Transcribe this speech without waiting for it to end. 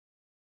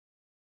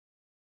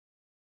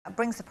That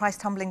brings the price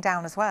tumbling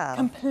down as well.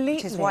 Completely.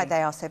 Which is why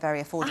they are so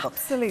very affordable.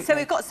 Absolutely. So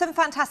we've got some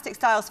fantastic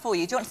styles for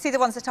you. Do you want to see the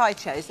ones that I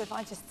chose? If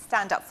I just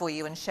stand up for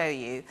you and show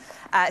you.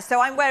 So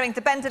I'm wearing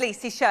the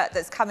Bendelisi shirt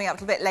that's coming up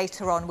a little bit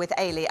later on with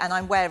Ailey, and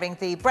I'm wearing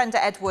the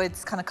Brenda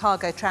Edwards kind of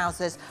cargo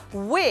trousers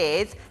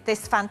with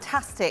this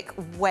fantastic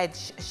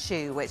wedge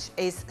shoe, which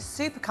is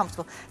super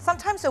comfortable.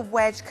 Sometimes a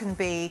wedge can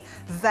be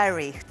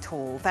very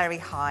tall, very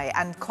high,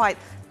 and quite...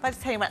 If I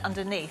just tell you right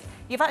underneath,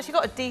 you've actually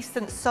got a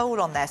decent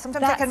sole on there.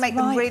 Sometimes they can make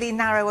them really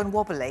narrow and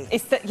wobbly.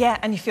 It's that, yeah,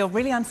 and you feel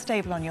really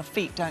unstable on your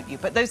feet, don't you?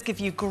 But those give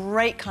you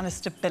great kind of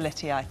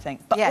stability, I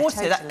think. But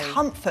also that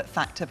comfort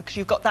factor, because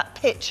you've got that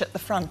pitch at the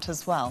front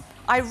as well.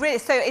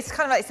 So it's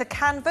kind of like, it's a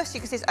canvas.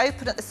 You can see it's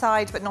open at the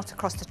side, but not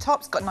across the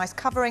top. It's got a nice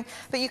covering.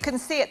 But you can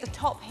see at the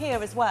top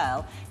here as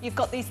well, you've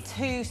got these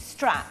two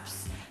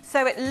straps.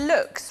 So it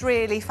looks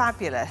really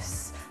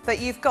fabulous. But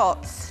you've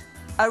got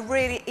a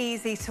really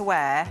easy to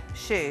wear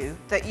shoe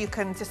that you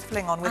can just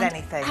fling on with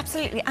anything.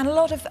 Absolutely, and a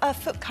lot of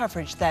foot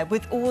coverage there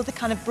with all the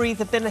kind of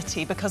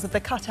breathability because of the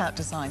cutout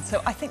design.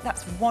 So I think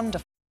that's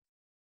wonderful.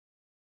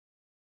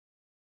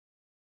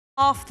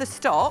 Half the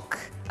stock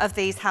of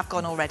these have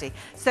gone already.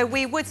 So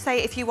we would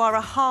say if you are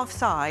a half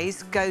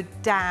size, go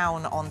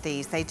down on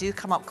these. They do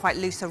come up quite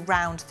loose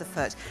around the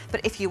foot.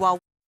 But if you are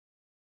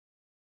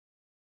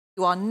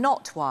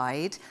not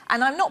wide,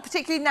 and I'm not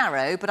particularly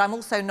narrow, but I'm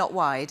also not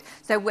wide,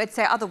 so we'd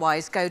say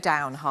otherwise go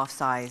down half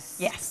size.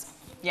 Yes,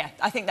 yeah,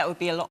 I think that would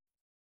be a lot.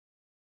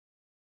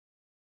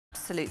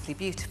 Absolutely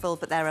beautiful,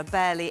 but there are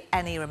barely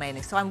any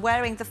remaining. So I'm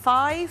wearing the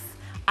 5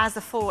 as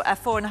a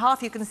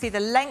 4.5. You can see the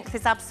length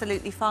is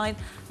absolutely fine,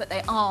 but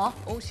they are,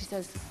 oh, she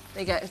says,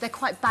 there you go, they're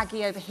quite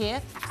baggy over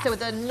here. So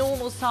with a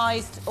normal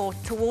sized or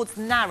towards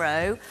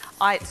narrow,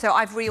 so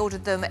I've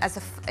reordered them as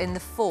in the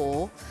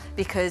 4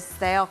 because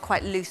they are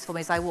quite loose for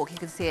me as I walk. You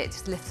can see it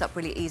just lifts up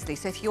really easily.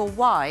 So if you're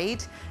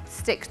wide,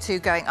 stick to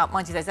going up.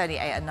 Mind you, there's only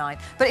 8 and 9,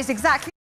 but it's exactly